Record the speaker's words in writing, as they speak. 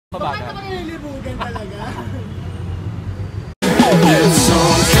Bakit naman nililibugan talaga? It's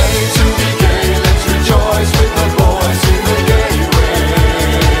okay to be gay, let's rejoice with the boys in the gay race.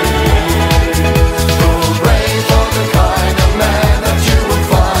 Hooray for the kind of man that you will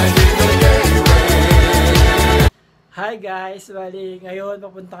find in the gay race. Hi guys! Bali, ngayon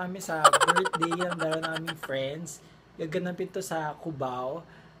papunta kami sa birthday ng dalawa naming friends. Gaganapin to sa Cubao.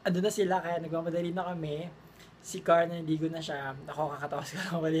 Ando na sila kaya nagmamadali na kami. Si Car naligo na siya. Ako kakatawas ko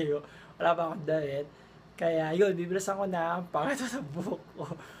lang maligo. Wala pa akong damit. Kaya yun, bibilisan ko na ang pangito sa buhok ko.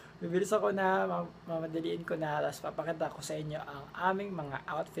 Bibilisan ko na, mamadaliin ko na, tapos papakita ko sa inyo ang aming mga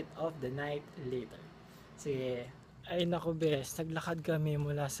outfit of the night later. Sige. Ay naku bes, naglakad kami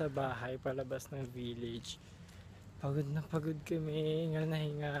mula sa bahay palabas ng village. Pagod na pagod kami, hingal na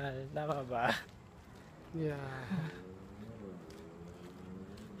hingal. Tama ba? Yeah.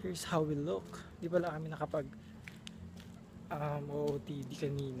 Here's how we look. Di pala kami nakapag OOTD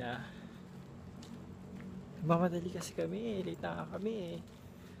kanina. Mamadali kasi kami, late na kami.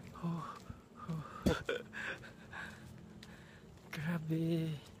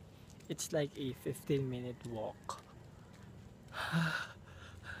 Grabe. It's like a 15-minute walk.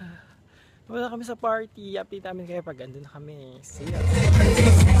 Wala kami sa party. Update namin kayo pag andun na kami. See ya.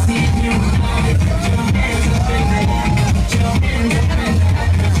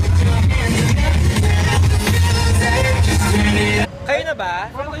 Kayo na ba?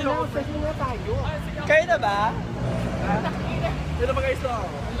 Kayo na ba? Sino ba guys to?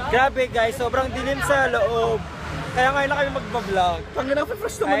 Grabe guys, sobrang dilim sa loob. Kaya ngayon lang kami magbablog. Tangin na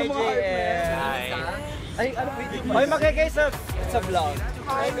first naman ng mga JL. Ay, ano pwede? Hoy, magkakay sa vlog.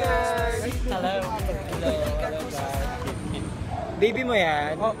 Hi guys. Hello. Hello. Hello guys. Baby mo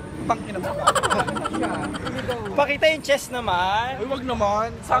yan? Oh, tangin na. Pakita yung chest naman. Ay, wag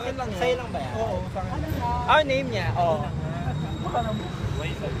naman. Sa akin lang yan. Sa'yo lang ba yan? Oo, sa akin lang. Ah, name niya? Oo.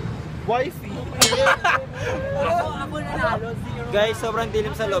 Wifey. Ako nanalo. Guys, sobrang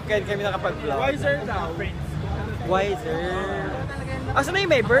dilim sa loob. Kaya kami nakapag-vlog. Wiser daw. Wiser. Asa na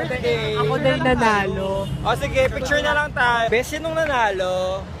yung may birthday? Ako din nanalo. O sige, picture na lang tayo. Best yun nung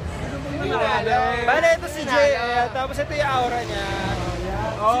nanalo. Bale, ito si JL. Tapos ito yung aura niya.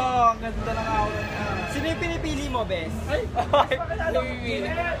 Oo, ang ganda ng aura niya. Sino yung pinipili mo, Bes?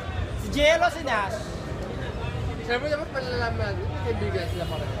 Si JL o si Nash? Siyempre dapat malalaman. Kaibigan sila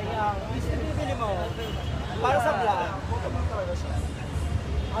pa rin. Sino yung pinipili mo? Para sa vlog.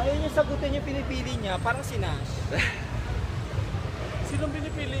 Ayun yung sagutin yung pinipili niya. Parang si Nash. Sinong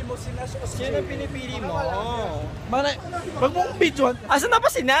pinipili mo? Si Nash o si Sino yung pinipili mo? Wag mong videoan. Asan na ba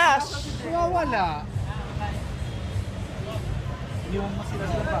si Nash? Wala. Yung masila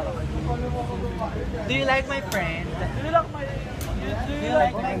sila parang. Do you like my friend? Do you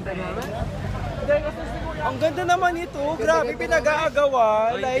like my friend? Ang ganda naman ito. Grabe,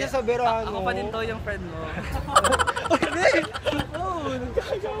 pinag-aagawan. Dahil sa Verano. Ako pa din to yung friend mo.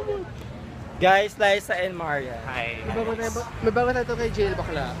 Guys, Liza and Maria. Hi. May bago tayo kay JL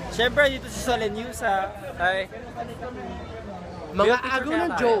bakla. Siyempre, dito si Solen Yusa. Hi. Mga agaw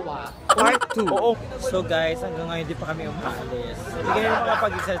ng jowa. Part 2. Oo. So guys, hanggang ngayon di pa kami umalis. Hindi kayo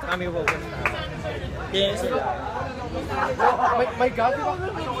makapag-isa kami pupunta. Yan sila. My God, di ba?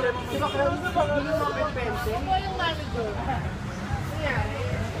 Di ba kaya yung mga pensi? Di ba yung manager?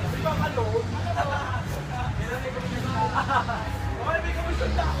 Di ba ka-load?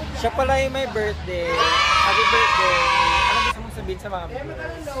 Siya pala yung may birthday. Happy birthday. Ano gusto mong sabihin sa mga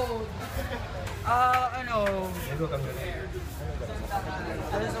birthday? Ano?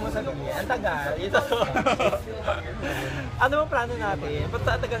 Ano gusto mong sabihin? Ang tagal. Ito. Ano ang plano natin? Ba't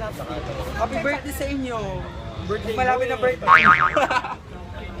tagal natin dito? Happy birthday sa inyo. Birthday Malapit na mo eh. birthday.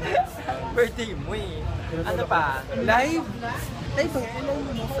 Birthday mo eh. Ano pa? Live? Live ba? Live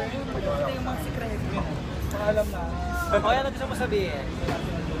mo, friend. Ito yung mga sikreto. Alam na. Okay, ano gusto mo sabihin?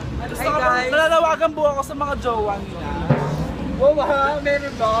 Hi guys! Nalalawagan po ako sa mga jowa nila. Wow, ha?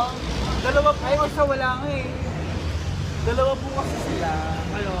 Meron ba? Dalawa po kasi wala nga eh. Dalawa po kasi sila.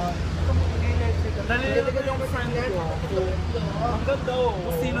 Ngayon, naliligan yung friend ko. Ang ganda oh.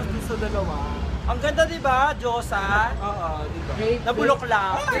 Kung sino dun sa dalawa. Ang ganda diba, Diyosa? Oo, diba? Nabulok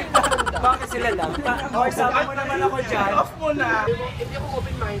lang. Bakit sila lang? Okay, sama mo naman ako dyan. Off mo na! Hindi ako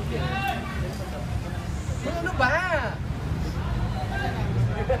open-minded. Ano ba?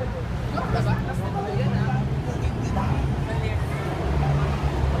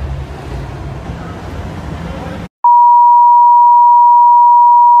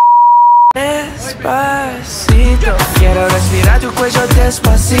 Despacito, quiero respirar tu cuello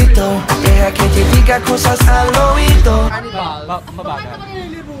despacito. Deja que te diga cosas al oído. Mabagal. Bakit naman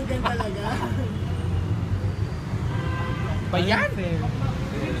nililibugan talaga? Ba yan?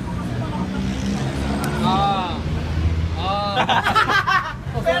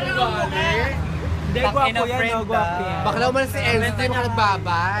 Hindi, gwapo yan, no? Gwapo yan. Bakla mo si Elsie, di mo ka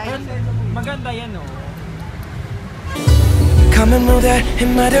nagbabay. Maganda yan, no? Come and move that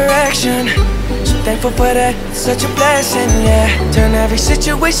in my direction. So thankful for that, such a blessing, yeah. Turn every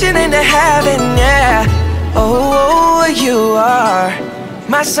situation into heaven, yeah. Oh, you are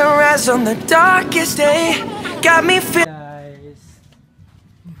my sunrise on the darkest day. Got me feeling. Guys.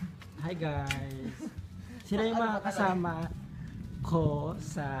 Hi guys. Sila yung mga kasama ko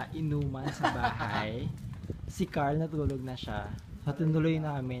sa Inuman sa bahay. Si Carl natulog na siya. So tinuloy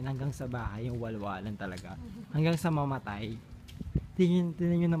namin hanggang sa bahay, yung walwalan talaga. Hanggang sa mamatay. Tingnan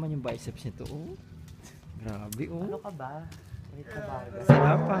nyo naman yung biceps nito. Oh. Grabe oh. Ano ka ba? Wait ka ba?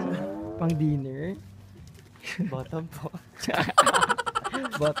 Sarap pang dinner. Bottom po.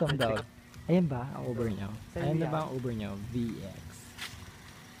 Bottom daw. Ayan ba ang over nyo? Ayan na ba ang over nyo? VX.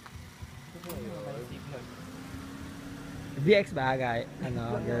 VX ba guys?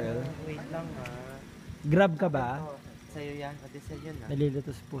 Ano girl? Wait lang ha. Grab ka ba? Sa'yo yan. Pati sa'yo na.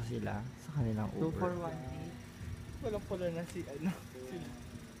 Nalilutos po sila sa kanilang 2 over. for 1. Walang pula na si ano.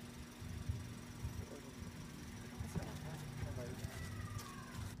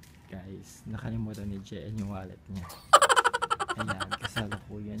 Guys, nakalimutan ni JL yung wallet niya. Ayan,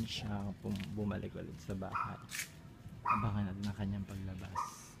 kasalukuyan siya bumalik ulit sa bahay. Abangan natin ang kanyang paglabas.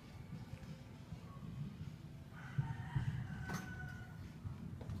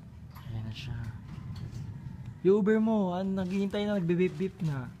 Ayan na siya. Yung Uber mo, naghihintay na, nagbibip-bip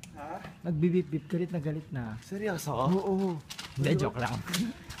na. Ha? Nagbibip-bip, galit na galit na. Seryoso? Oo. Hindi, joke lang.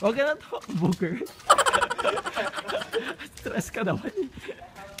 Huwag ka na talk, Booker. Stress ka naman eh.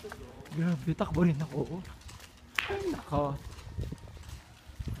 Grabe, takbo rin ako. Ay, nako.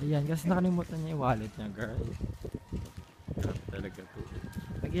 Ayan, kasi nakalimutan niya yung wallet niya, girl. Grabe talaga to.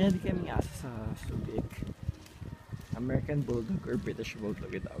 Nagyan din kami asa sa Subic. American Bulldog or British Bulldog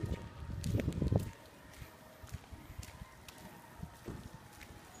without you.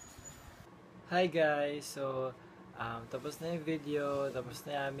 Hi guys! So, tapos na yung video, tapos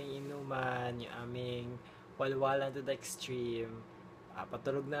na yung aming inuman, yung aming walwalan to the extreme.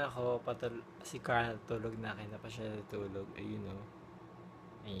 Patulog na ako, si Carl tulog na, kaya na pa siya natulog. Ayun o.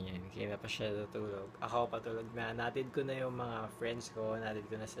 Ayan, kaya na pa siya natulog. Ako patulog na. Natid ko na yung mga friends ko, natid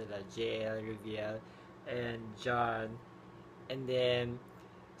ko na sila JL, Reveal, and John. And then,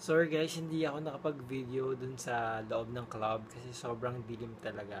 sorry guys, hindi ako nakapag-video dun sa loob ng club kasi sobrang dilim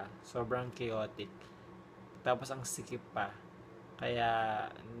talaga. Sobrang chaotic. Tapos ang sikip pa. Kaya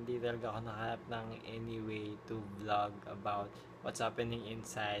hindi talaga ako nakahanap ng any way to vlog about what's happening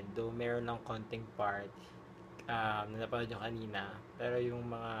inside. Though meron lang konting part na napanood nyo kanina. Pero yung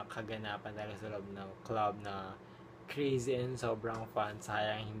mga kaganapan talaga sa loob ng club na crazy and sobrang fun.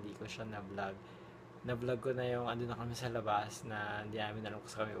 Sayang hindi ko siya na-vlog. Na-vlog ko na yung ando na kami sa labas na hindi namin alam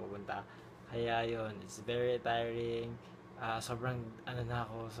kung saan kami pupunta. Kaya yun, it's very tiring. Sobrang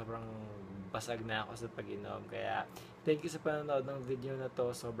sobrang basag na ako sa pag-inom. Kaya thank you sa panonood ng video na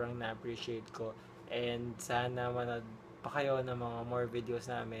to. Sobrang na-appreciate ko. And sana manood pa kayo ng mga more videos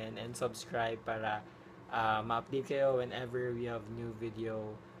namin. And subscribe para ma-update kayo whenever we have new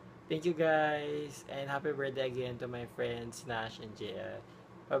video. Thank you guys. And happy birthday again to my friends Nash and JL.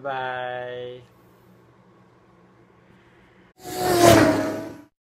 Bye-bye!